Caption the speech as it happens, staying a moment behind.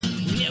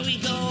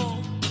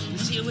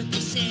hear what they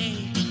say.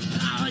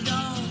 Long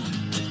ago,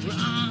 we're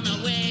on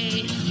our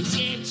way.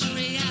 Escape to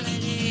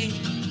reality.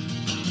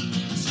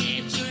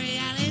 Escape to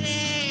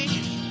reality.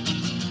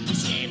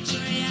 Escape to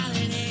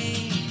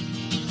reality.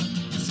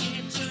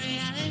 Escape to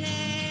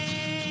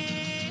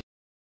reality.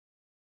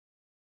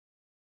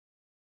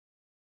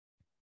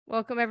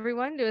 Welcome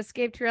everyone to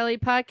Escape to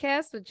Reality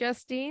podcast with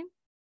Justine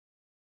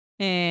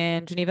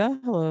and Geneva.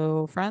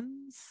 Hello,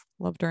 friends.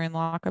 Love during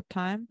lockup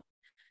time.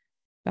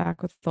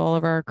 Back with all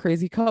of our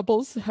crazy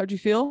couples. How'd you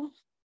feel?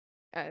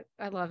 I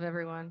love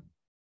everyone.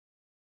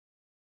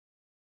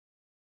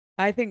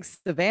 I think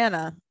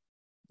Savannah,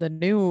 the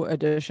new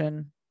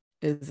addition,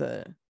 is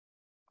a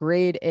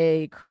grade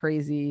A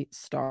crazy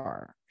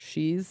star.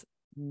 She's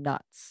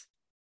nuts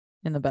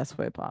in the best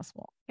way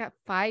possible. Got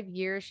 5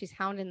 years. She's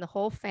hounding the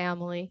whole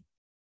family.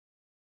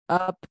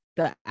 Up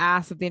the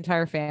ass of the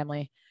entire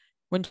family.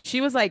 When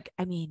she was like,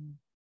 I mean,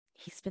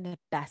 he's been the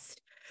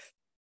best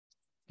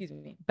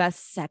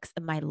sex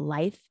of my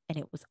life, and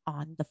it was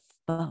on the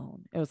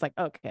phone. It was like,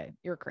 okay,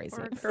 you're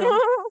crazy.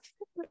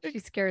 She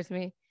scares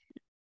me.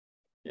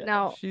 Yeah,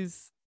 now,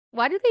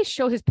 why did they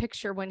show his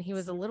picture when he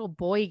was a little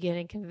boy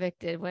getting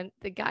convicted? When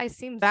the guy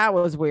seems that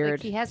was weird.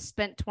 Like he has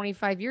spent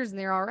 25 years in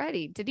there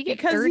already. Did he get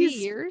because 30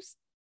 years?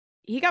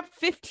 He got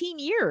 15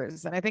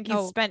 years, and I think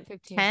he's spent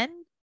 15. 10.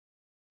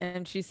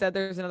 And she said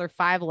there's another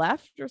 5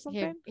 left or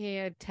something. He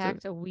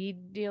attacked a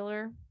weed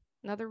dealer.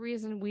 Another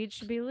reason weed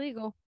should be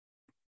legal.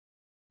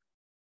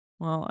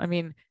 Well, I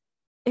mean,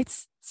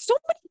 it's so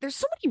many. There's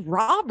so many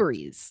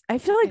robberies. I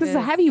feel like this is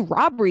a heavy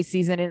robbery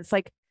season, and it's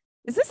like,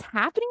 is this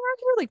happening around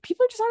here? Like,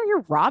 people are just out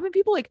here robbing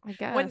people. Like, I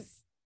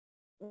guess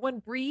when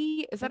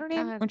Bree, is that her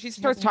name? God. When she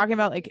starts talking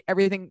about like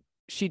everything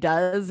she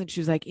does, and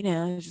she was like,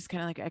 it's just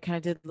kind of like, I kind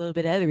of did a little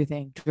bit of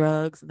everything,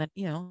 drugs, and then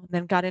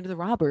then got into the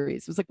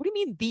robberies. It was like, what do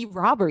you mean the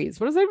robberies?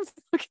 What does that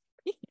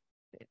mean?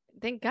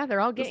 Thank God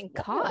they're all getting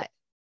caught.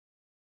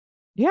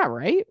 Yeah,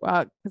 right.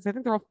 Because I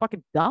think they're all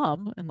fucking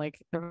dumb, and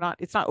like they're not.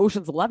 It's not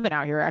Ocean's 11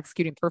 out here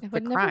executing perfect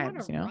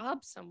crimes. Never want to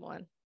rob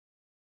someone.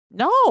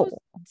 No,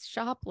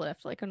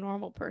 shoplift like a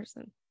normal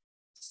person.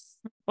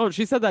 Oh,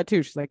 she said that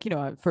too. She's like,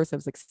 at first I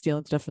was like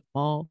stealing stuff at the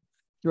mall,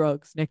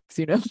 drugs, next,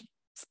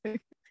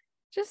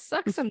 just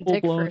suck some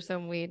dick for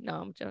some weed. No,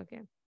 I'm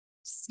joking.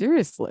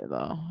 Seriously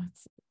though,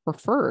 it's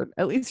preferred.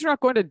 At least you're not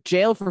going to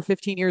jail for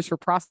 15 years for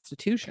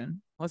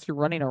prostitution, unless you're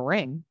running a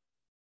ring.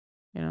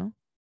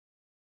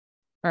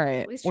 All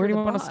right, where do you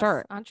want to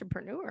start?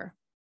 Entrepreneur.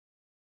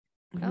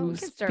 Who we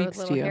can start with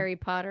little Harry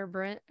Potter.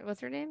 Brent, what's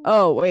her name?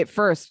 Oh wait,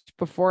 first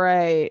before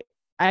I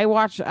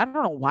watched. I don't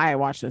know why I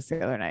watched this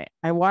the other night.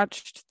 I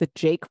watched the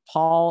Jake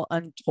Paul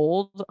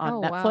Untold on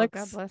Netflix. Wow.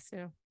 God bless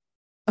you.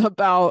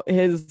 About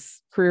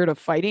his career to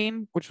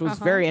fighting, which was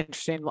very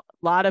interesting. A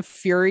lot of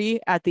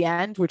fury at the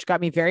end, which got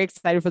me very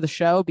excited for the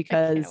show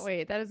because I can't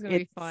wait. That is going to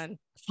be fun.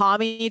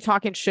 Tommy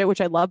talking shit,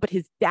 which I love, but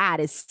his dad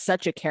is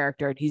such a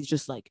character, and he's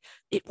just like,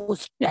 it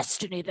was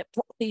destiny that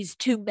brought these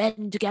two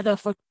men together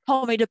for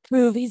Tommy to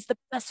prove he's the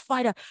best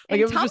fighter.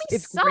 Like, and Tommy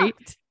sucked.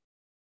 Great.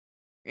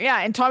 Yeah,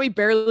 and Tommy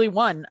barely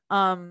won.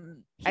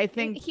 I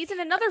think he's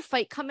in another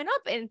fight coming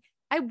up, and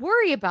I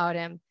worry about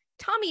him.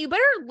 Tommy, you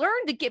better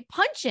learn to get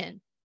punching.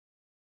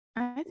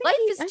 Life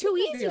is too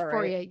easy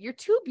for you. You're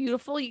too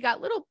beautiful. You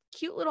got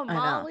cute little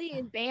Molly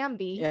and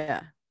Bambi.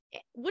 Yeah.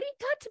 What do you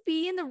got to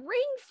be in the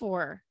ring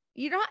for?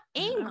 You're not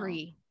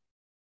angry.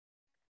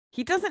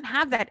 He doesn't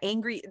have that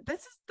angry.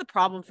 This is the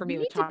problem for me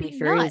with Tommy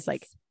Fury. Is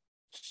like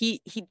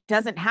he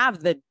doesn't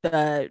have the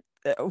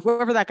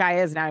whoever that guy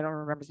is now. I don't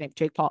remember his name.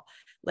 Jake Paul.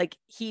 Like,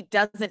 he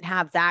doesn't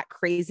have that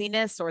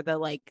craziness or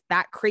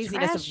that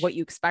craziness of what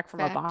you expect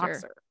from a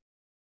boxer.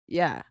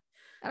 Yeah.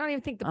 I don't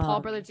even think the Paul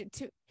brothers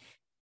do.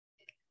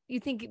 You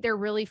think they're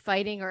really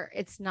fighting, or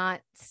it's not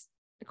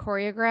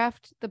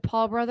choreographed, the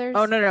Paul brothers?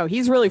 Oh, no.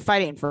 He's really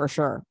fighting for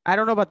sure. I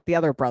don't know about the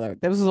other brother.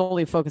 This was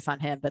only focused on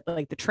him, but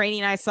like the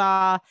training I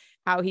saw,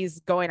 how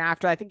he's going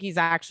after, I think he's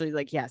actually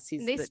like, yes,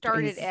 they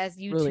started as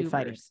YouTubers. Really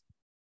fighting.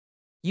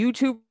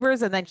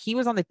 YouTubers, and then he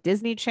was on the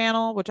Disney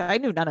Channel, which I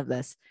knew none of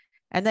this.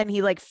 And then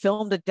he like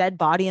filmed a dead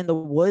body in the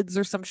woods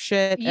or some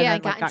shit. Yeah,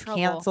 and then got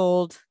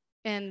canceled.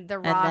 And The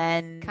Rock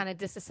kind of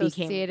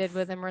disassociated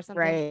with him or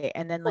something. Right.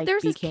 And then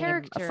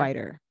became a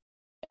fighter.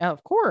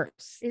 Of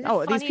course.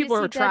 These people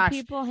are trash.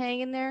 People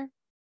hanging there.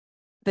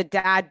 The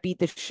dad beat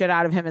the shit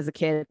out of him as a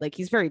kid. Like,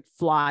 he's very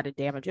flawed and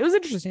damaged. It was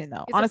interesting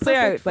though. Honestly,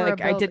 I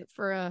did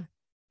to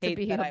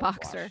be a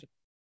boxer.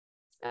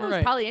 That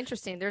was probably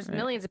interesting. There's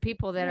millions of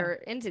people that are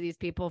into these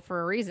people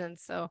for a reason.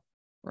 So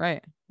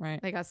right.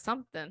 They got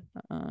something.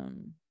 All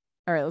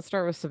right, let's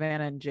start with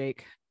Savannah and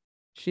Jake.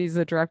 She's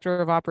a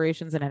director of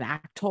operations and an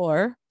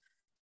actor.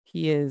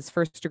 He is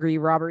first-degree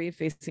robbery,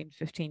 facing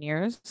 15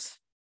 years.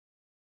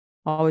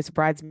 Always a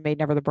bridesmaid,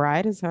 never the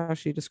bride, is how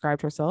she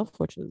described herself,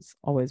 which is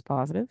always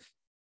positive.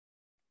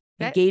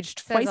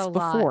 Engaged twice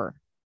before.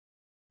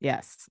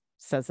 Yes,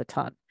 says a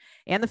ton.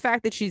 And the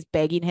fact that she's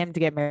begging him to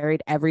get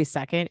married every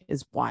second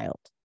is wild.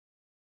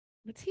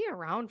 What's he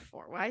around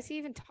for? Why is he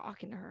even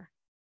talking to her?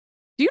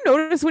 Do you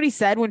notice what he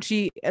said when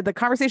the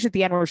conversation at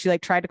the end where she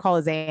like tried to call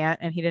his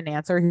aunt and he didn't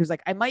answer? He was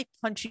like, I might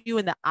punch you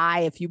in the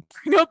eye if you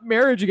bring up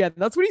marriage again.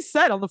 That's what he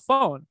said on the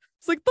phone.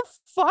 It's like, the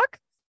fuck?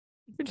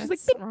 And she's like,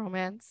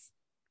 romance.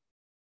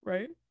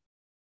 Right.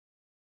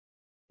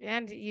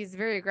 And he's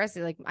very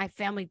aggressive. Like, my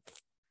family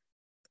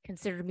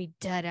considered me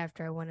dead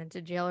after I went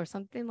into jail or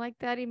something like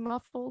that. He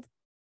mumbled.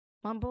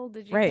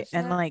 Did you right?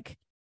 And like,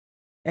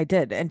 I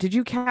did. And did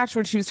you catch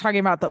when she was talking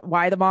about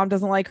why the mom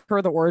doesn't like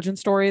her, the origin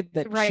story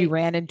that she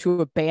ran into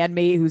a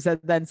bandmate who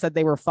said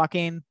they were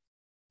fucking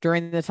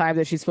during the time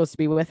that she's supposed to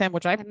be with him,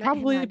 which I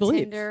probably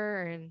believe.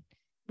 Tinder, and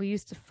we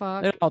used to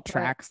fuck. It all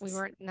tracks. We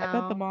weren't. I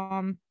bet the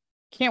mom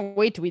can't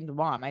wait to meet the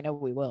mom. I know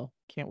we will.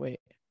 Can't wait.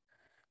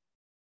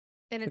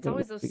 And it's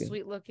always those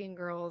sweet looking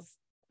girls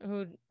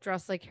who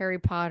dress like Harry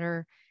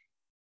Potter,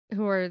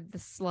 who are the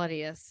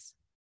sluttiest.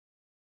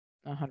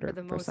 100%.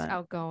 The most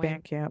outgoing.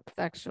 Band camp.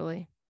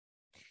 Sexually.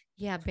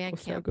 Yeah, band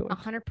camp.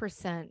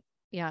 100%.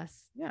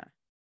 Yes. Yeah.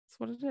 That's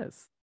what it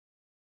is.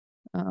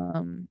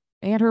 And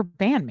her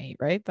bandmate,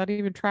 right? That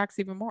even tracks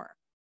even more.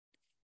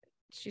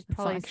 She's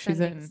probably like she's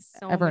in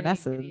so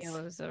Evanescence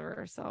videos of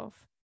herself.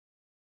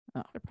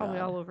 Oh, they're probably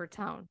all over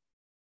town.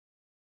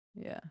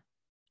 Yeah.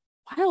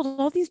 Wild.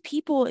 All these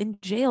people in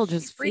jail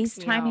just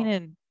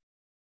FaceTiming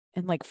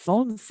and like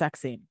phone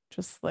sexing.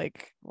 Just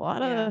like a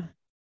lot of.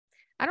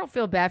 I don't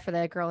feel bad for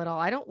that girl at all.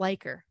 I don't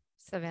like her,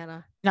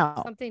 Savannah.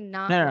 No. Something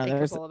not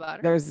likable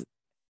about her.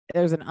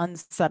 There's an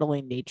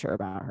unsettling nature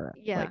about her.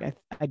 Yeah. Like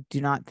I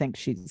do not think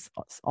she's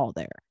all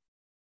there.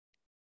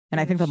 And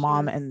I think the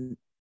mom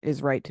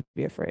is right to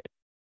be afraid.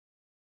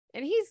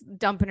 And he's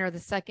dumping her the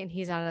second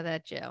he's out of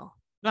that jail.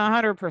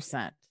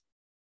 100%.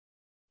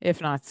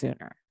 If not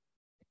sooner.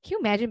 Can you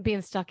imagine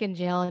being stuck in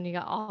jail and you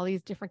got all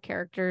these different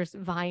characters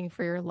vying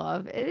for your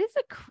love? It is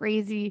a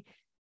crazy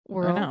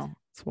world. I know.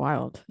 It's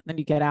wild. And then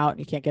you get out and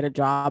you can't get a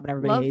job and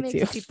everybody hates you.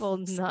 Love makes people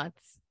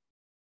nuts.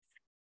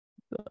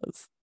 It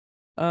does.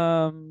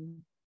 All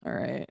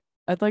right.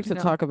 I'd like to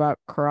talk about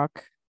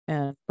Croc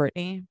and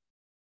Brittany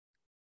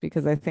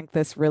because I think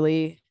this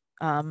really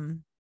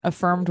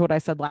affirmed what I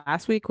said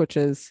last week, which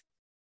is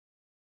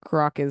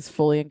Croc is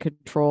fully in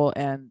control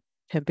and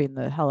pimping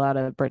the hell out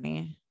of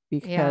Brittany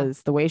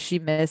because the way she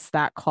missed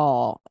that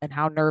call and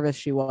how nervous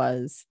she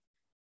was,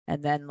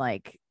 and then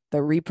like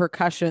the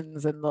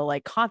repercussions and the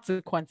like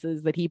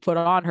consequences that he put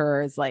on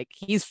her is like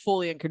he's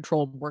fully in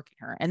control of working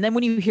her. And then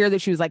when you hear that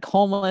she was like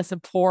homeless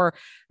and poor,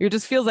 it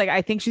just feels like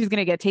I think she's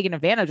gonna get taken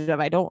advantage of.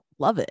 I don't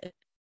love it.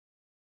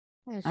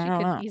 Yeah,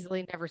 she could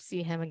easily never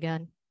see him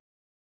again.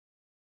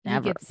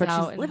 Never. But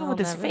she's living with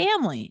his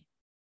family.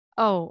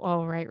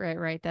 Oh,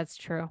 right. That's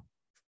true.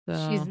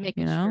 So, she's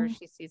making sure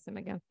she sees him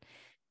again.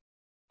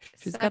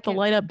 She's got the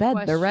light up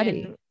bed. They're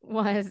ready.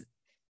 What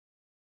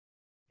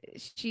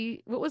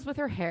was with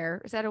her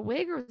hair? Is that a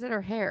wig or was it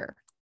her hair?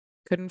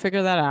 Couldn't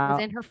figure that out. It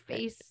was in her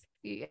face.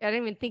 I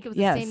didn't even think it was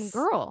the same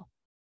girl.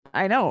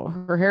 I know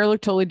her hair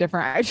looked totally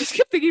different. I just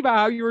kept thinking about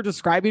how you were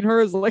describing her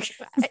as like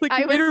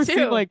you made her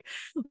seem like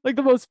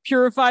the most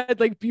purified,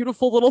 like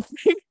beautiful little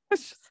thing.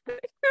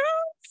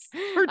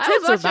 Her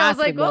tits are massive, I was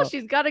like, well,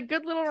 she's got a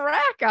good little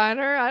rack on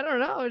her. I don't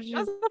know. She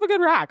doesn't have a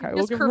good rack. I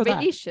will give her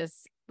that. Curvaceous.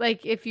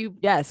 Like if you.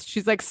 Yes,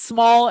 she's like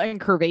small and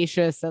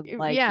curvaceous and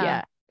like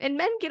yeah. And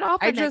men get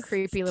off on that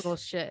creepy little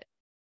shit.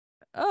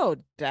 Oh,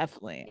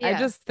 definitely. Yeah. I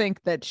just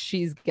think that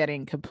she's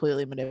getting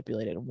completely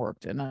manipulated and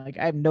worked. And like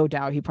I have no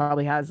doubt he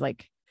probably has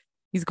like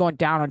he's going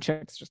down on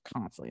chicks just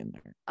constantly in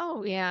there.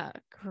 Oh yeah.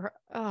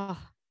 The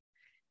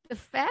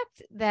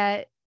fact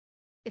that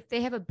if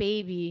they have a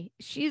baby,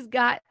 she's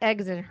got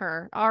eggs in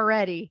her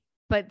already,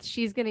 but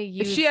she's gonna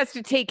use. If she has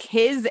to take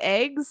his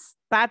eggs,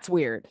 that's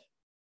weird.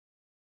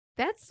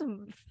 That's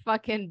some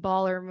fucking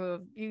baller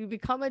move. You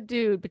become a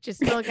dude, but you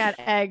still got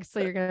eggs, so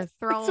you're gonna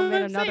throw them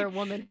in another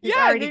woman.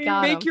 Yeah, already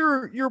got make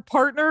your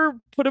partner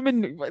put them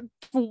in.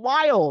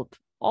 Wild,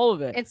 all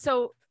of it. And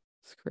so,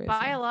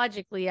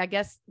 biologically, I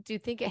guess, do you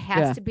think it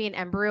has to be an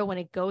embryo when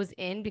it goes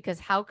in? Because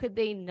how could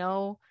they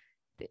know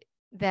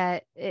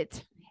that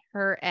it's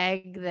her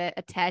egg that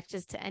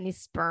attaches to any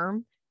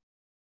sperm?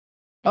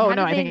 And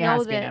I think it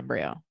has to be an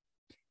embryo.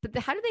 But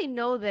how do they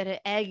know that an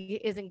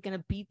egg isn't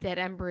gonna beat that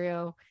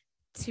embryo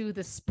to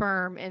the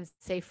sperm and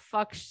say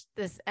fuck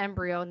this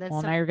embryo, and then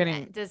now you're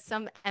getting does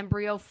some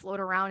embryo float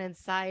around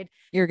inside?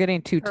 You're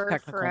getting too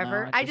technical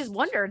forever. I just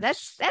wonder.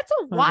 That's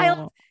a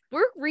wild.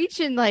 We're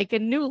reaching like a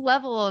new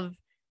level of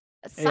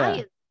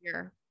science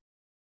here.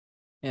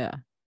 Yeah.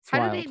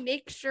 How do they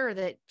make sure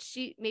that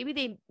maybe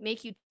they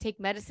make you take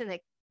medicine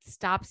that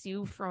stops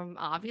you from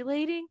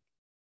ovulating?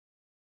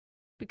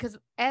 Because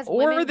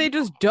or they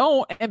just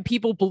don't, and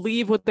people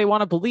believe what they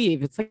want to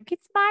believe. It's like,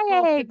 it's my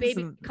eggs. If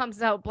the baby comes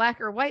out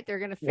black or white, they're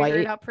gonna figure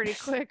it out pretty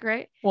quick,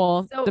 right?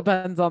 Well,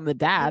 depends on the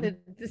dad.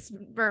 The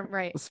sperm,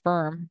 right? The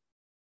sperm.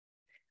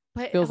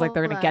 But feels like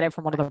they're gonna get it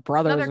from one of the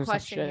brothers. Another or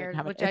question some here,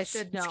 shit. which I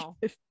should know.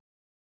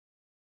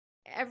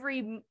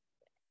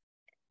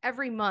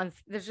 Every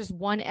month, there's just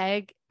one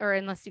egg, or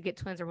unless you get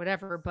twins or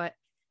whatever, but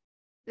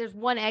there's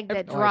one egg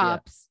that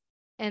drops,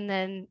 and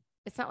then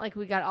It's not like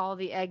we got all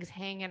the eggs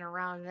hanging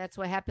around. That's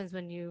what happens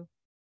when you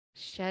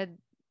shed.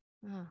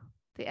 Oh,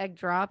 the egg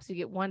drops. You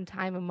get one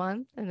time a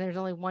month, and there's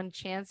only one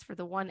chance for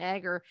the one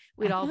egg, or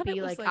we'd I all thought it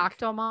be was like like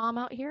Octomom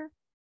out here.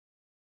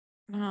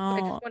 So I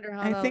no. just wonder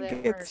how I all think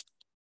that it's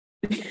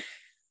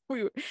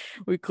works.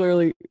 we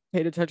clearly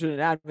paid attention in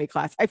anatomy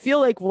class. I feel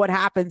like what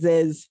happens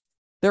is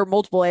there are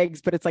multiple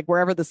eggs, but it's like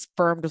wherever the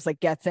sperm just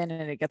like gets in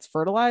and it gets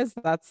fertilized.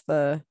 That's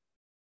the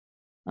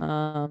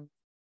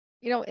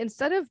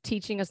Instead of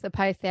teaching us the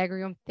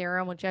Pythagorean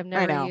theorem, which I've I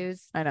never know.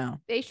 used, I know.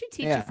 they should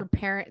teach you Yeah. for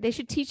parent. They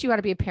should teach you how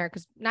to be a parent,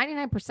 because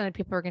 99% of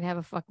people are going to have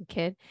a fucking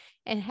kid.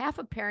 And half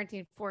of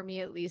parenting, for me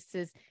at least,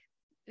 is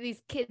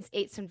these kids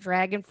ate some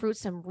dragon fruit,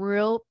 some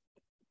real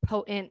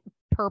potent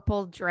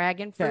purple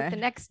dragon fruit. The Okay.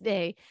 next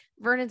day,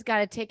 Vernon's got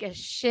to take a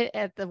shit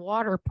at the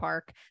water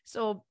park.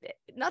 So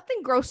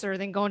nothing grosser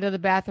than going to the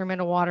bathroom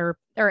in a water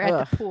or at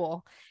Ugh. the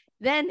pool.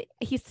 Then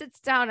he sits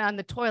down on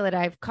the toilet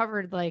I've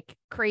covered like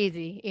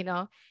crazy,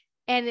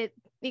 and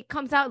it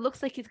comes out, it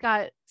looks like he's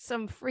got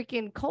some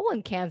freaking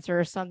colon cancer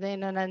or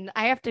something. And then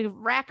I have to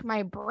rack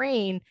my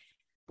brain.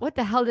 What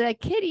the hell did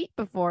that kid eat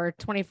before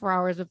 24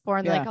 hours before?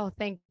 And they're like, oh,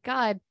 thank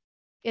God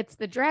it's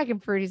the dragon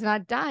fruit. He's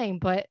not dying.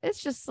 But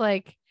it's just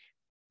like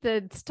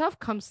the stuff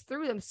comes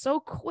through them so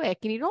quick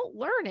and you don't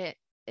learn it.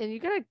 And you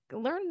got to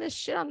learn this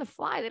shit on the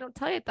fly. They don't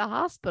tell you at the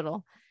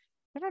hospital.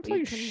 I don't tell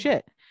you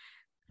shit.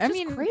 I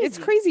mean, crazy. It's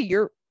crazy.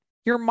 You're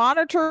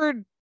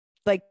monitored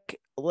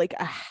like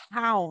a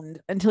hound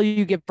until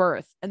you give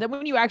birth. And then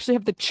when you actually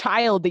have the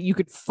child that you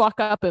could fuck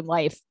up in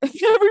life,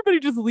 everybody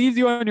just leaves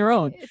you on your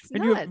own. It's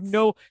and nuts.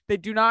 you have they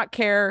do not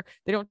care.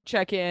 They don't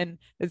check in.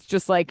 It's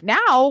just like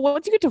now,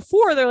 once you get to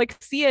 4, they're like,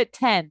 see you at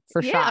 10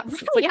 for shots.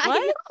 It's like, what?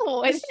 I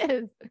know, it is.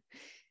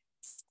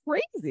 It's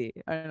crazy.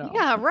 I know.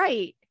 Yeah,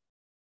 right.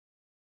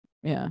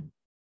 Yeah.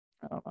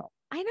 I don't know.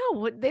 I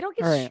know. They don't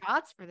get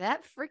shots for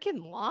that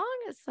freaking long.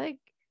 It's like,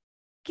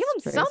 give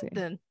them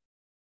something.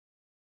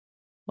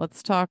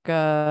 Let's talk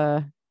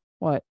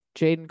what?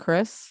 Jade and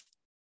Chris.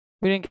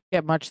 We didn't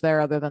get much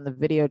there other than the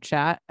video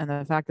chat and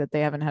the fact that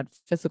they haven't had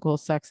physical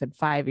sex in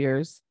 5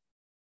 years.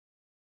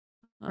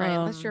 Right.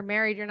 Unless you're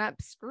married, you're not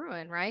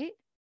screwing, right?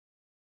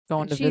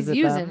 Going to she's visit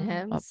using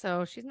them. him,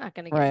 so she's not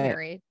going to get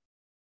married.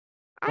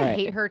 I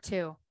hate her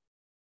too.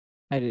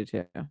 I do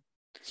too.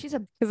 She's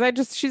a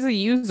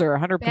user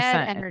 100%.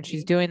 bad energy.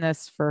 She's doing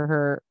this for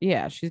her.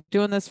 Yeah, she's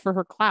doing this for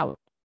her clout.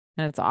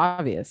 And it's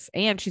obvious.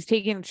 And she's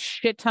taking a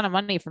shit ton of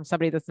money from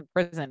somebody that's in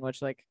prison,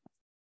 which, like,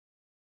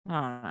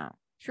 I don't know.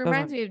 She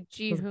reminds me of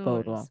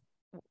Ji-hoon's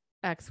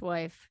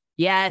ex-wife.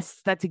 Yes,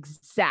 that's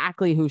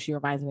exactly who she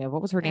reminds me of.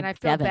 What was her name? And I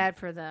feel bad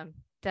for them.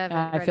 Devin.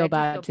 I feel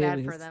bad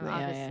too. For them,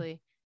 obviously.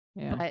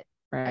 Yeah. But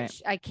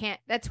right. I can't.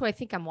 That's who I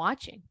think I'm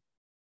watching.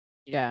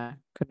 Yeah,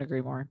 couldn't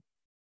agree more.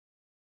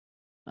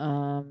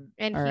 And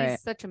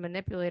he's such a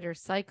manipulator,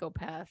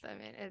 psychopath. I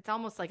mean, it's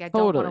almost like I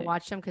don't want to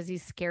watch him because he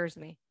scares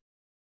me.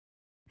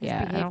 His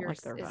behavior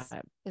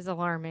is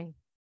alarming.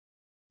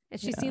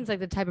 And she seems like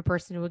the type of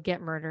person who would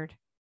get murdered.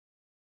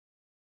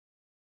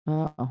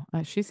 Oh,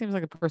 she seems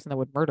like a person that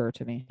would murder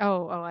to me.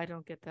 Oh, I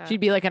don't get that.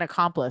 She'd be like an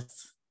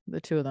accomplice. The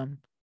two of them.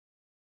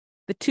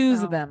 The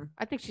twos of them.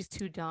 I think she's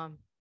too dumb.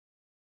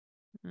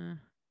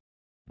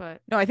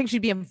 But no, I think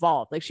she'd be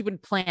involved. Like she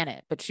wouldn't plan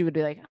it, but she would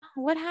be like,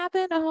 oh, "What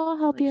happened? Oh, I'll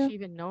help you." She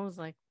even knows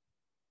like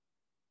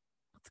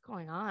what's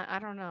going on. I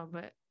don't know,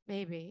 but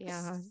maybe.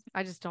 Yeah,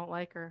 I just don't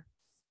like her.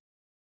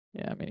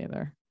 Yeah, me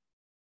neither.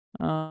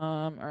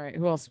 All right,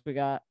 who else we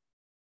got?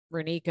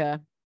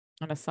 Renika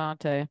and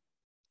Asante.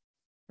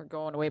 Her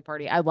going away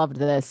party. I loved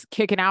this.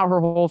 Kicking out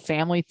her whole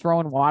family,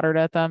 throwing water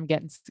at them,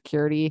 getting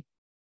security.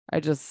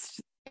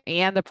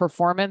 And the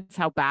performance,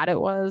 how bad it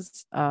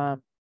was.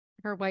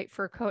 Her white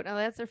fur coat. Now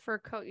that's a fur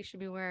coat you should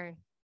be wearing.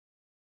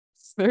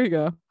 There you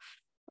go.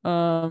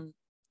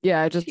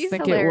 Yeah, I just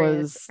think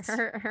hilarious. It was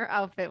her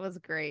outfit was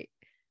great.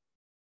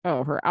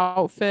 Oh, her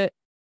outfit.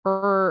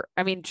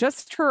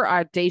 Just her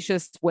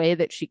audacious way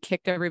that she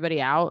kicked everybody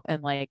out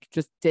and like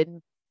just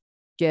didn't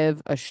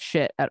give a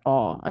shit at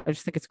all. I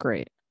just think it's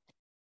great.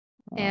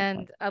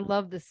 And I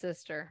love the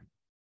sister.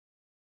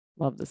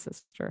 Love the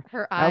sister.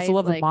 Her eyes. I also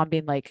love the mom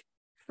being like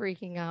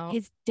freaking out.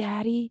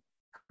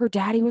 Her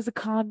daddy was a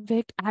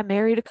convict. I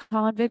married a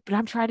convict, but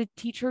I'm trying to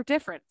teach her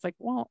different. It's like,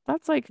 well,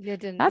 that's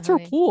her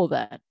pool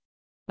then.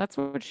 That's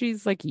what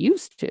she's like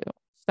used to.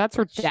 That's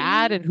her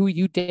dad and who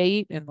you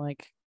date and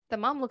like. The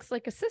mom looks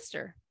like a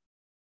sister.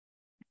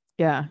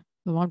 Yeah,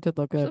 the mom did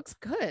look good. She looks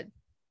good.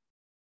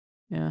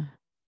 Yeah.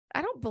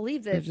 I don't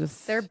believe that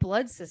they're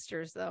blood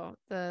sisters though.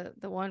 The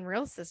one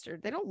real sister.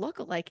 They don't look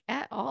alike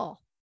at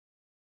all.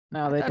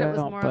 No, they don't. It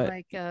was more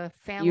like a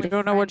family. You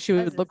don't know what she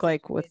would look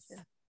like with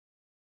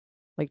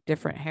like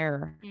different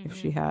hair if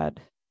she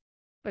had.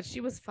 But she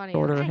was funny.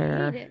 Shorter I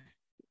hair. hate it.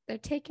 They're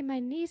taking my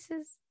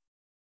nieces.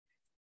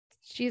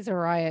 She's a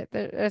riot.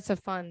 It's a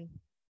fun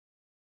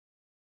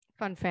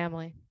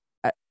family.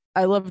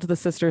 I loved the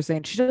sister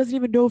saying she doesn't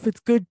even know if it's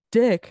good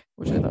dick,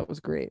 which I thought was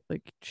great.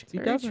 Like she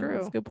doesn't. True.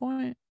 That's a good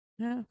point.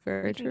 Yeah,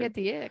 very true. You can get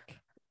the ick.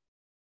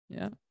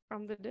 Yeah.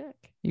 From the dick.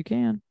 You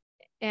can.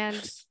 And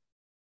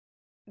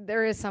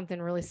there is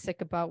something really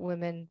sick about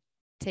women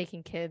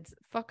taking kids.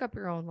 Fuck up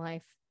your own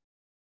life.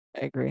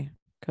 I agree.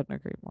 Couldn't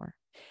agree more.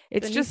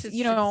 It's The just, nieces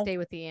you should know, stay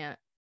with the aunt.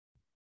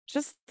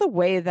 just the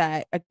way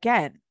that,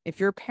 again, if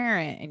you're a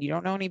parent and you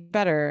don't know any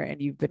better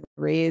and you've been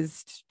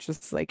raised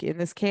just like in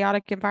this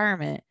chaotic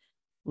environment,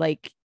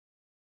 like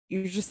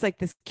you're just like,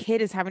 this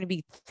kid is having to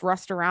be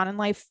thrust around in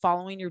life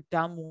following your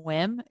dumb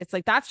whim. It's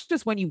like, that's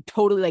just when you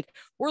totally like,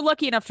 we're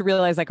lucky enough to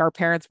realize like our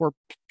parents were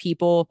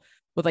people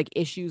with like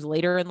issues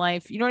later in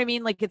life. You know what I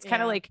mean? Like, it's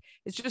kind of like,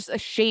 it's just a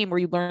shame where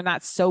you learn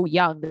that so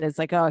young that it's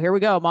like, oh, here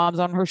we go. Mom's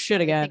on her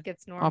shit again. I think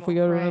it's normal. Off we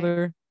go to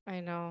another. I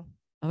know.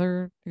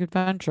 Another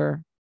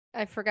adventure.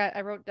 I forgot.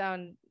 I wrote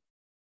down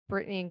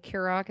Brittany and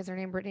Kirok. Is her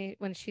name Brittany?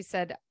 When she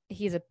said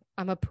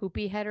I'm a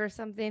poopy head or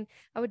something.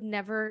 I would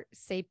never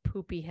say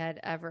poopy head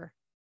ever.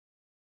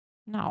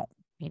 No,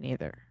 me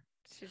neither.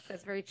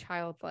 That's very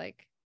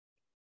childlike.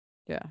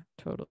 Yeah,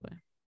 totally.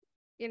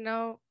 You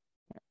know,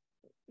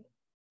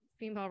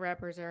 female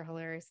rappers are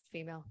hilarious.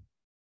 Female.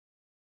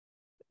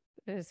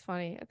 It is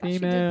funny. I thought she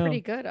did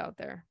pretty good out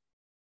there.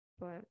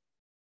 But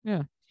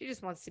yeah, she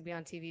just wants to be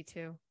on TV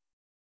too.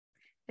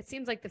 It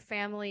seems like the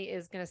family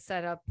is going to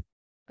set up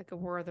like a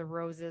War of the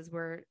Roses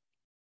where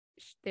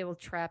they will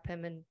trap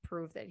him and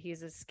prove that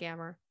he's a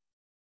scammer.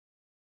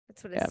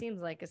 That's what it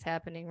seems like is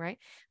happening, right?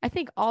 I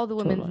think all the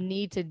women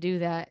need to do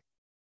that.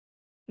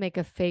 Make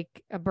a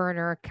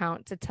burner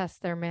account to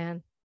test their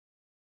man.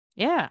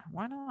 Yeah,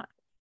 why not?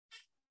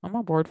 I'm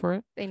on board for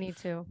it. They need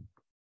to.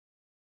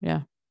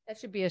 Yeah. That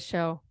should be a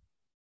show.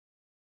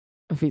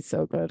 If he's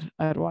so good,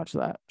 I'd watch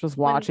that. Just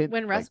watch it.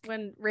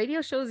 When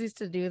radio shows used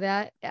to do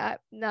that,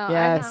 no,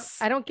 yes.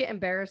 I don't get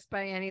embarrassed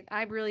by any.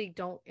 I really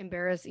don't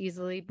embarrass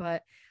easily,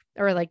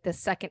 or like the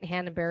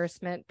secondhand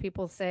embarrassment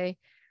people say,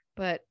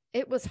 but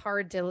it was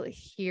hard to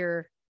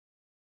hear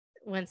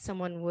when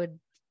someone would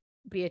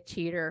be a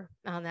cheater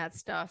on that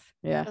stuff.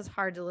 Yeah, it was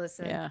hard to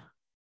listen. Yeah,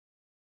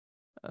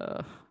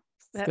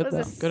 that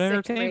was a good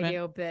entertainment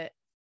radio bit.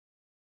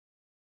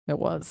 It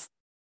was.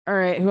 All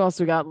right, who else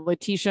we got?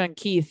 Letitia and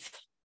Keith.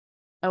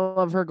 I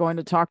love her going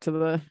to talk to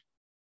the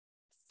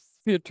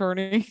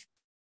attorney.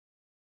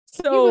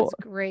 So he was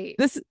great.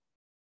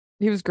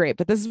 He was great,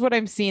 but this is what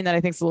I'm seeing that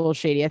I think is a little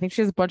shady. I think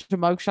she has a bunch of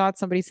mugshots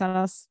somebody sent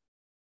us.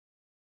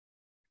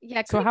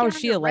 Yeah. So how is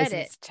she a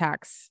licensed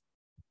tax?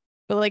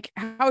 But like,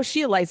 how is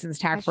she a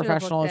licensed tax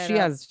professional if she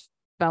has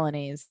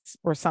felonies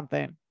or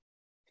something?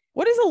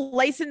 What does a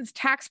licensed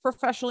tax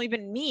professional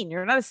even mean?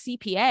 You're not a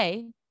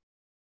CPA.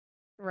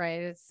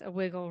 Right. It's a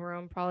wiggle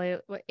room. Probably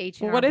what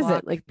What is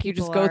it? Like you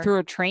just go through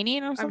a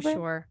training or something? I'm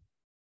sure.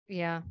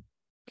 Yeah.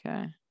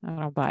 Okay. I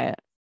don't buy it.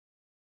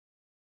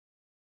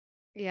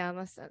 Yeah,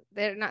 unless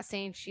they're not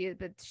saying she is,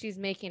 but she's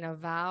making a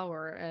vow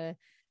or an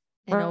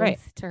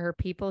oath to her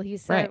people. He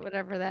said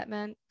whatever that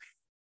meant.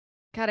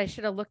 God, I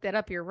should have looked that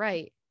up. You're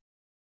right.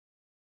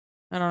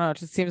 I don't know. It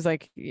just seems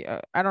like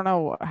I don't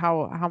know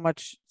how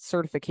much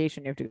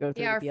certification you have to go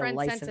through. Yeah, to be our friend a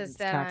licensed sent us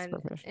that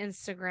on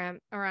Instagram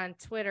or on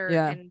Twitter,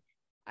 and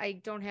I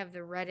don't have the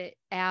Reddit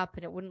app,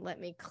 and it wouldn't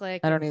let me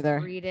click. I don't either.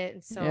 Read it,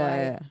 and so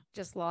I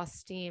just lost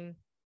steam.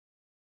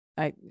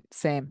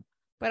 Same.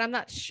 But I'm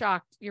not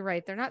shocked. You're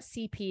right. They're not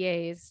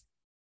CPAs.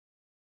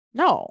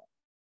 No,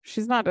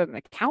 she's not an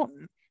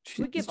accountant.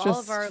 We give all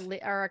of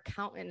our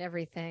accountant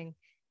everything.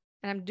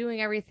 And I'm doing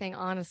everything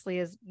honestly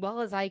as well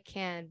as I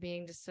can,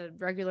 being just a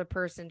regular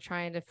person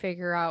trying to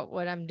figure out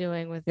what I'm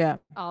doing with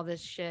all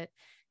this shit.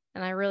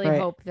 And I really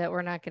hope that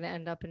we're not going to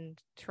end up in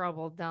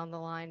trouble down the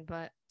line,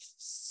 but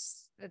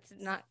it's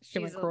not.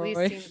 She's at least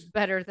seems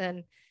better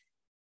than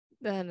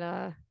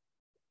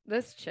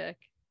this chick.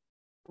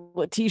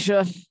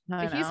 Letitia.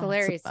 But he's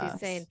hilarious. He's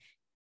saying,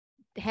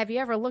 have you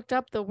ever looked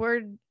up the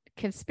word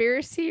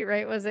conspiracy?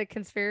 Right? Was it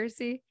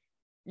conspiracy?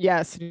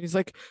 Yes. And he's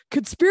like,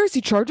 conspiracy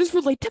charges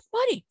relate to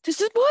money. This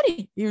is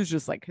money. He was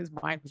just like, his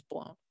mind was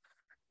blown.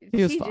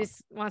 He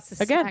just wants to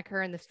smack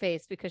her in the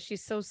face because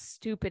she's so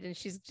stupid and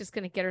she's just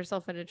going to get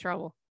herself into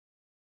trouble.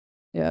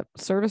 Yeah.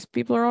 Service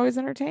people are always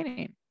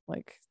entertaining.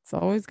 Like, it's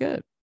always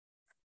good.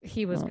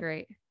 He was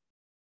great.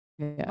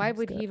 Yeah. Why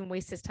would he even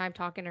waste his time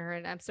talking to her?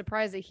 And I'm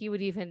surprised that he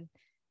would even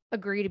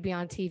agree to be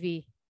on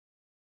TV.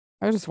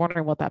 I was just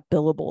wondering what that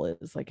billable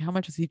is. Like, how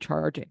much is he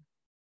charging?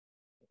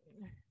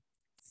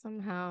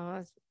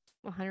 Somehow it's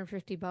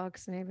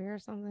 $150 maybe or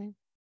something.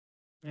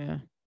 Yeah,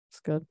 it's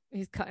good.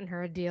 He's cutting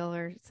her a deal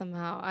or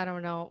somehow. I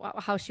don't know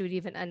how she would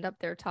even end up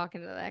there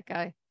talking to that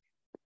guy.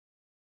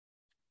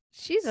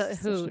 She's a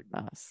hoot.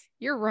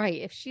 You're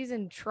right. If she's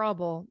in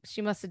trouble,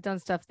 she must have done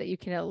stuff that you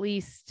can at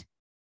least.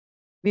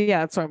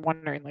 Yeah, that's what I'm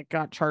wondering. Like,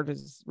 got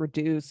charges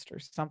reduced or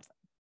something.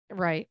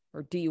 Right.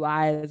 Or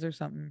DUIs or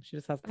something. She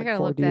just has like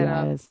 4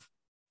 DUIs.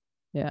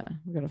 Yeah,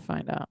 we're going to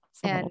find out.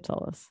 Someone will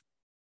tell us.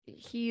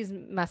 He's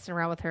messing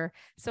around with her.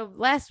 So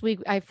last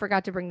week, I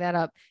forgot to bring that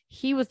up.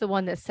 He was the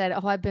one that said,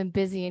 oh, I've been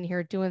busy in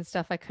here doing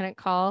stuff I couldn't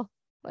call.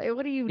 Like,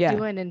 what are you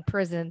doing in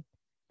prison?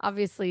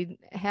 Obviously,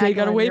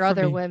 haggling your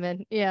other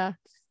women. Yeah.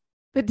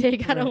 The day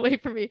got away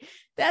from me.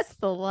 That's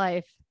the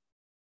life.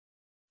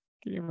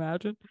 Can you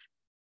imagine?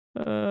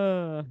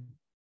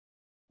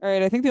 All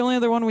right, I think the only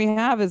other one we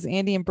have is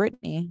Andy and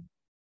Brittany.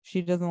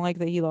 She doesn't like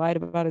that he lied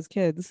about his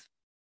kids.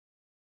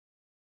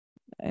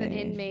 The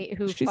inmate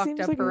who She fucked seems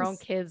up like her own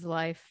kid's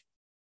life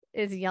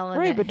is yelling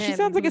right, at but she him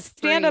sounds like a who's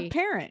stand-up free.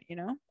 parent, you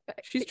know?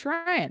 She's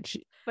trying.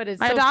 But it's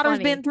My so daughter's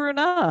funny. been through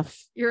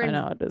enough. I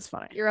know it is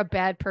funny. You're a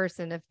bad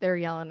person if they're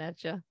yelling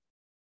at you.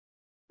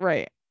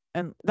 Right.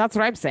 And that's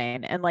what I'm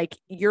saying. And like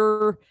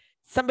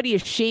somebody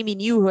is shaming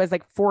you who has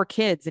like 4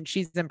 kids and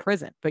she's in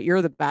prison, but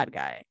you're the bad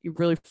guy. You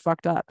really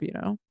fucked up, you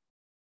know?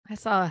 I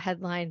saw a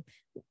headline.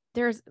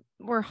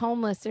 We're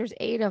homeless. There's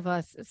 8 of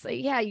us. It's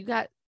like, yeah, you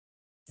got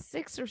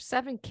 6 or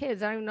 7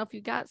 kids. I don't even know if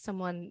you got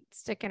someone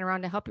sticking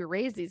around to help you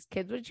raise these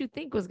kids. What did you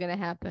think was going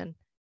to happen?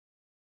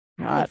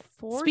 God.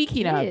 4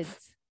 Speaking kids.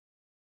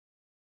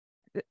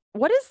 of,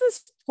 what is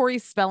this Tori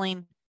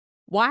Spelling?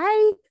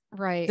 Why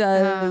right?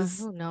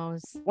 Who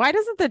knows? Why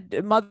doesn't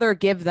the mother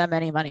give them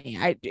any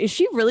money? Is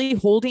she really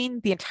holding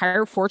the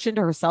entire fortune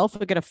to herself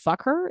and gonna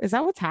fuck her? Is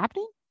that what's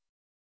happening?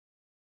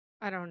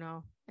 I don't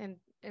know. And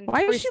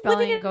why Tori is she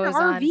Spelling living in an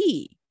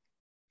RV?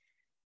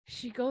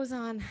 She goes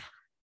on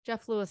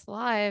Jeff Lewis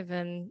Live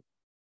and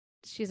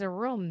she's a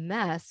real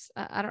mess.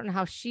 I don't know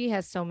how she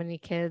has so many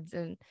kids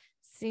and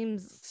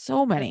seems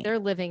so many. They're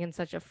living in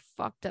such a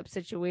fucked up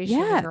situation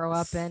to grow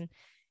up in.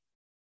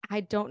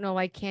 I don't know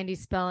why Candy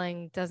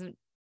Spelling doesn't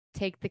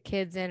take the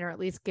kids in or at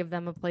least give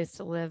them a place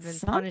to live and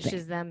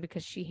punishes them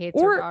because she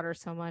hates her daughter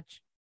so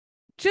much.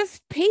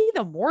 Just pay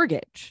the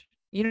mortgage.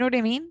 You know what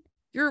I mean?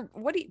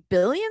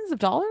 Billions of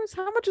dollars?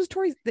 How much is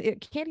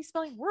Candy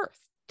Spelling worth?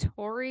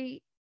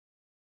 Tori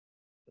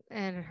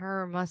and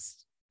her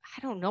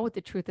I don't know what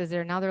the truth is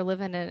there. Now they're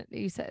living in,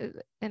 you said,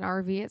 an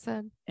RV, it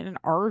said? In an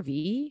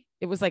RV?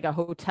 It was like a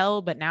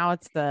hotel, but now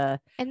it's the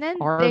And then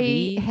RV.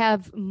 they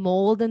have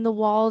mold in the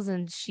walls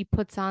and she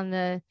puts on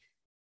the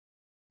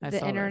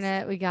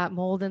internet. We got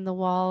mold in the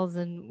walls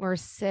and we're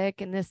sick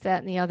and this, that,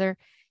 and the other.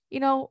 You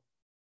know,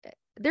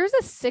 there's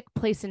a sick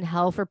place in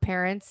hell for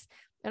parents.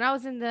 And I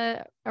was in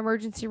the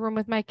emergency room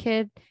with my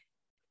kid.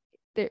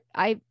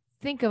 I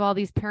think of all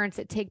these parents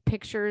that take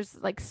pictures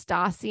like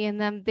Stassi and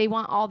them. They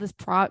want all this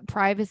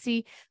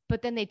privacy,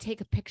 but then they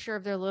take a picture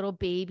of their little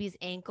baby's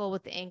ankle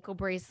with the ankle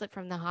bracelet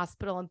from the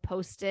hospital and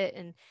post it.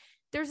 And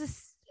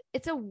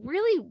it's a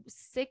really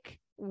sick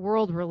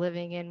world we're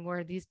living in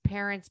where these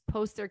parents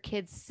post their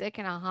kids sick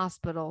in a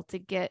hospital to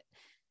get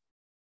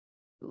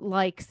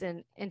likes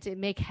and to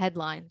make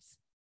headlines.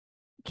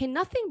 Can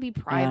nothing be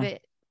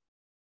private?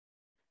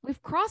 We've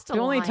crossed a line.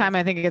 The only time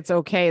I think it's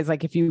okay is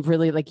like if you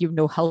really like you have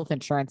no health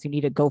insurance, you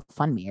need to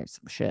GoFundMe or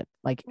some shit.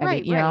 Like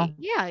right. know?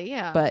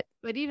 Yeah. But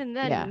even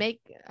then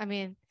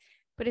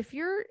but if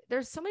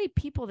there's so many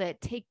people that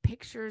take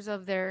pictures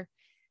of their,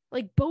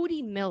 like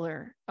Bodie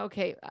Miller.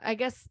 Okay, I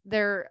guess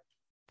they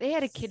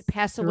had a kid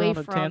pass away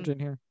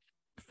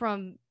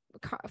from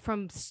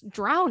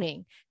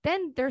drowning.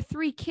 Then their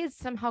 3 kids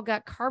somehow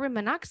got carbon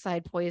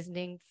monoxide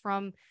poisoning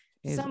from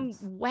some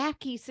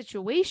wacky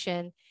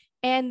situation.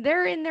 And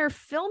they're in there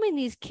filming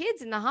these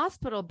kids in the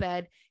hospital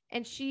bed.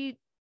 And she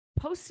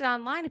posted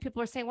online and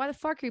people are saying, why the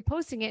fuck are you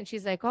posting it? And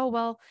she's like, oh,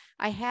 well,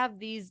 I have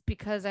these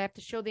because I have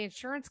to show the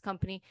insurance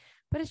company.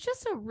 But it's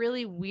just a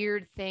really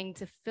weird thing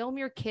to film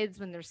your kids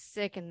when they're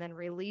sick and then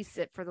release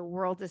it for the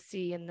world to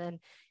see and then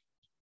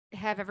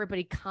have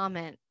everybody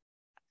comment.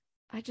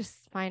 I just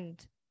find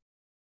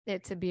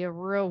it to be a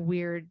real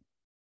weird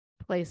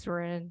place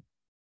we're in.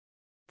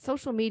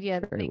 Social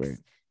media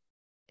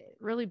it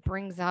really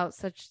brings out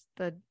such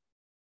the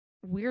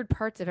weird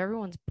parts of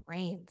everyone's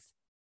brains.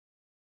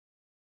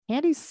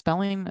 Candy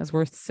Spelling is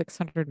worth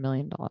 $600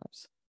 million.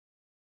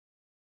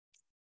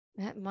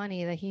 That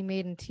money that he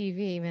made in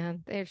TV,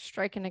 man, they're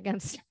striking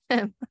against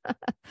him.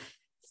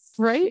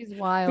 Right? She's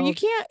wild.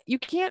 But you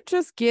can't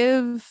just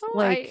give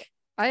I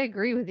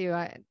agree with you.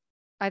 I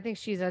think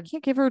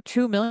can't give her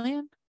 $2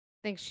 million. I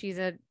think she's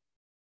a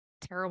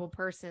terrible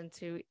person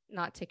to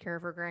not take care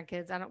of her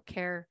grandkids. I don't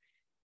care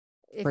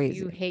if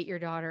you hate your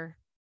daughter.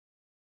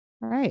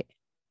 Right.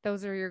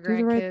 Those are your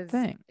grandkids,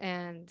 right,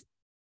 and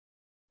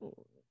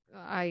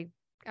I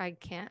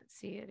can't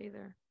see it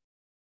either.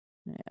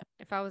 Yeah.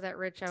 If I was that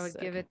rich, I would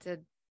give it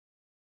to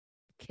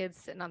kids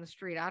sitting on the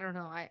street. I don't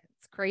know.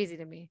 It's crazy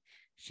to me.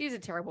 She's a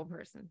terrible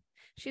person.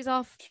 She's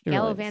off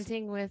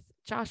gallivanting with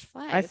Josh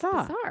Flagg. I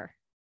saw. Bizarre.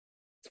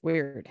 It's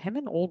weird. Him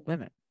and old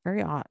women.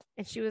 Very odd.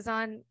 And she was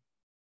on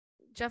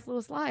Jeff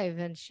Lewis Live,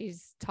 and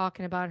she's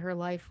talking about her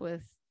life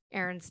with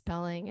Aaron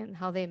Spelling and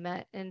how they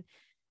met. And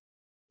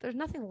there's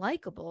nothing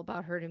likable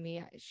about her to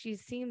me. She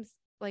seems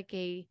like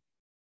a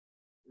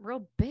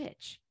real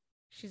bitch.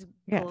 She's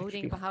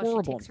gloating about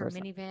how she takes her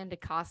minivan to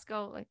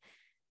Costco. Like,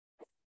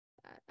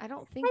 I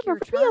don't think you're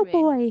charming.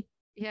 Boy.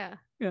 Yeah.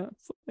 Yeah.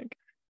 So like,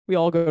 we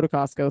all go to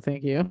Costco.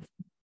 Thank you.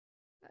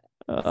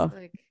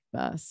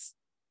 Mess.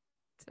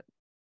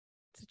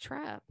 It's a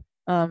trap.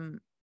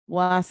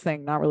 Last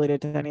thing, not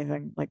related to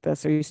anything like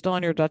this. Are you still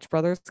on your Dutch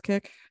Brothers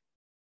kick?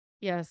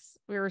 Yes,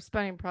 we were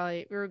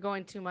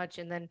going too much,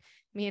 and then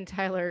me and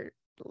Tyler,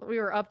 we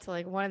were up to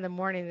like 1 a.m.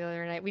 the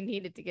other night. We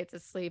needed to get to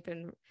sleep,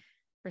 and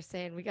We're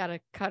saying we gotta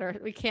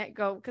we can't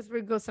go because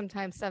we go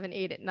sometimes 7,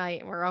 8 at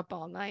night and we're up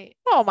all night.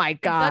 Oh my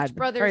And God. Dutch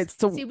Brothers. Right,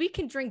 so see, we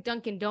can drink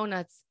Dunkin'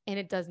 Donuts and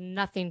it does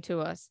nothing to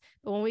us.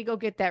 But when we go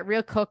get that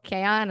real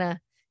Coca-Cola,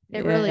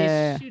 it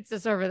really shoots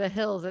us over the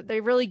hills.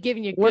 They're really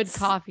giving you good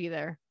coffee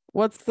there.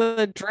 What's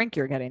the drink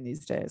you're getting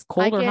these days?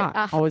 Cold or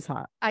hot? Always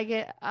hot. I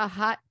get a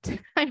hot,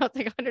 I don't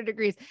think 100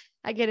 degrees.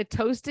 I get a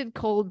toasted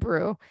cold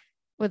brew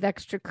with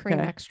extra cream,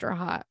 extra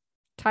hot.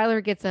 Tyler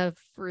gets a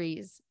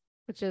freeze,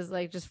 which is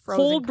like just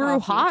frozen cold brew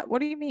coffee. hot. What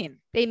do you mean?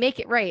 They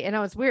make it right. I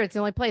know it's weird. It's the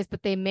only place,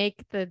 but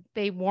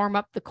they warm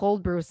up the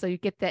cold brew so you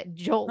get that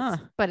jolt,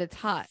 but it's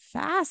hot.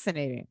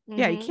 Fascinating.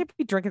 Yeah, you can't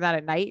be drinking that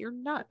at night. You're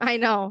nuts. I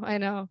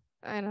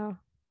know.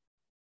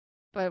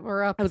 But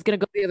we're up. I was gonna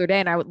go the other day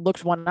and I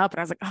looked one up and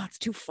I was like, oh, it's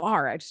too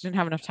far. I just didn't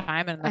have enough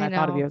time. And then I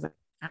thought of you. I was like,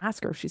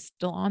 ask her if she's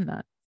still on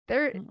that.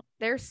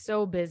 They're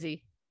so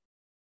busy.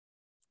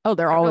 Oh,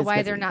 they're always why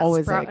busy. They're not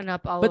always sprouting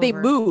up all but over. They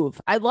move.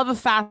 I love a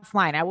fast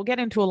line. I will get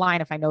into a line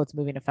if I know it's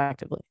moving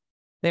effectively.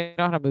 They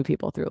know how to move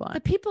people through line.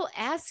 The people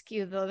ask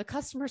you though, the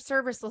customer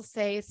service will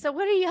say, so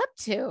what are you up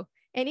to?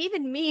 And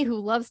even me who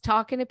loves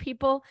talking to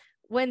people,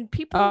 when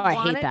people I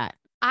hate that.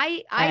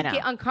 I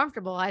get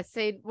uncomfortable. I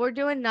say, we're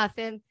doing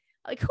nothing.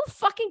 Like, who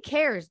fucking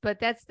cares?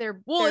 But that's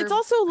their it's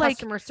also like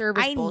customer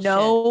service. I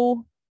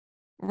know,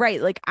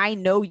 right? Like, I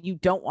know you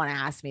don't want to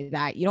ask me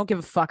that. You don't give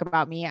a fuck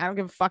about me. I don't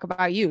give a fuck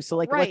about you. So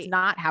like, let's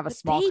not have a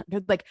small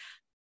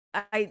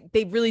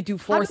they really do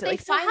force it. Like,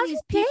 find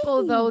these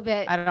people though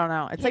that I don't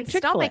know. It's like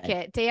Chick-fil-A. Stomach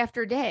it day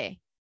after day.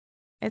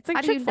 It's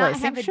like Chick-fil-A.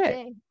 Same shit.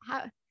 Day?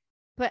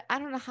 But I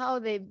don't know how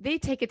they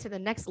take it to the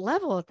next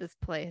level at this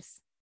place.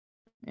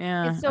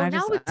 Yeah. And so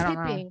now with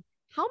tipping,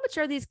 how much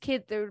are these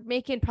kids? They're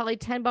making probably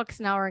 $10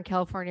 an hour in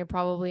California,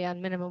 probably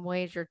on minimum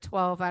wage, or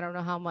 12. I don't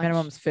know how much.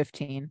 Minimum's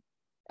 15.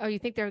 Oh, you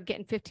think they're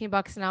getting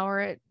 $15 an hour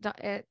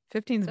at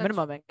 15's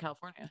minimum in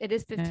California. It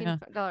is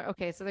 $15.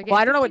 Okay, so they're getting.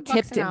 Well, I don't know what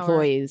tipped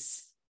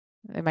employees.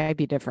 It might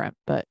be different,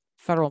 but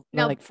federal,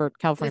 like for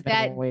California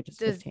minimum wage is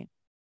 15.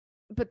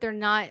 But they're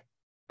not.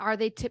 Are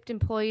they tipped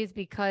employees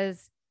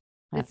because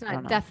it's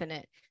not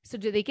definite? So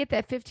do they get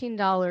that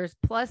 $15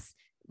 plus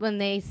when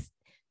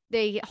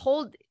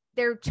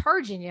they're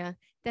charging you,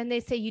 then they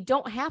say you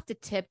don't have to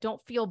tip,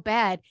 don't feel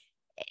bad.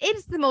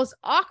 It's the most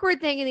awkward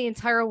thing in the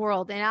entire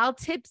world. And I'll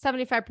tip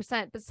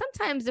 75%. But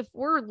sometimes if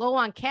we're low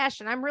on cash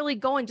and I'm really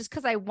going just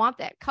because I want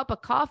that cup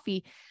of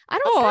coffee, I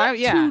don't have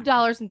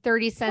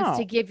 $2.30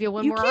 to give you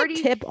when we're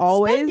already tip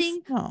always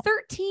spending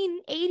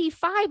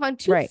 $13.85 on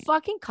two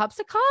fucking cups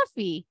of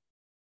coffee.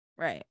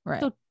 Right.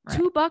 So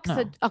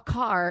 $2 a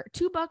car,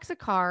 $2 a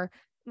car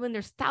when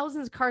there's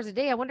thousands of cars a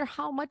day. I wonder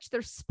how much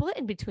they're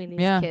splitting between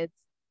these kids.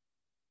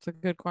 It's a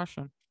good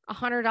question.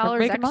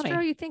 $100 extra,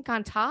 money. You think,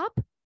 on top?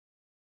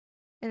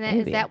 And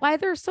is that why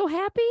they're so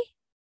happy?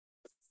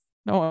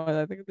 No,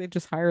 I think they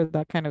just hire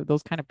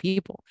those kind of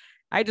people.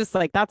 I just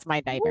that's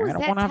my nightmare. I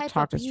don't want to have to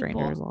talk to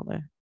strangers all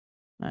day.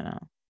 I know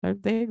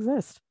they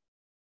exist.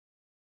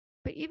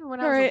 But even when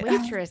I was a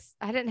waitress,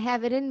 I didn't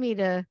have it in me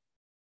to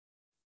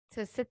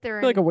sit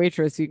there. Like a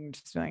waitress, you can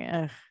just be like,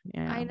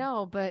 yeah. I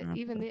know, but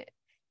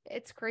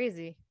it's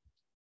crazy.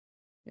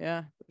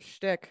 Yeah,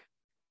 shtick.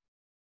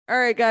 All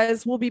right,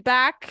 guys, we'll be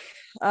back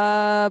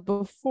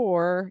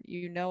before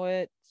you know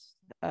it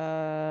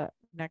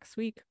next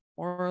week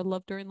or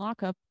Love During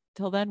Lockup.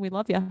 Till then, we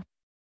love you.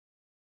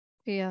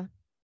 Yeah.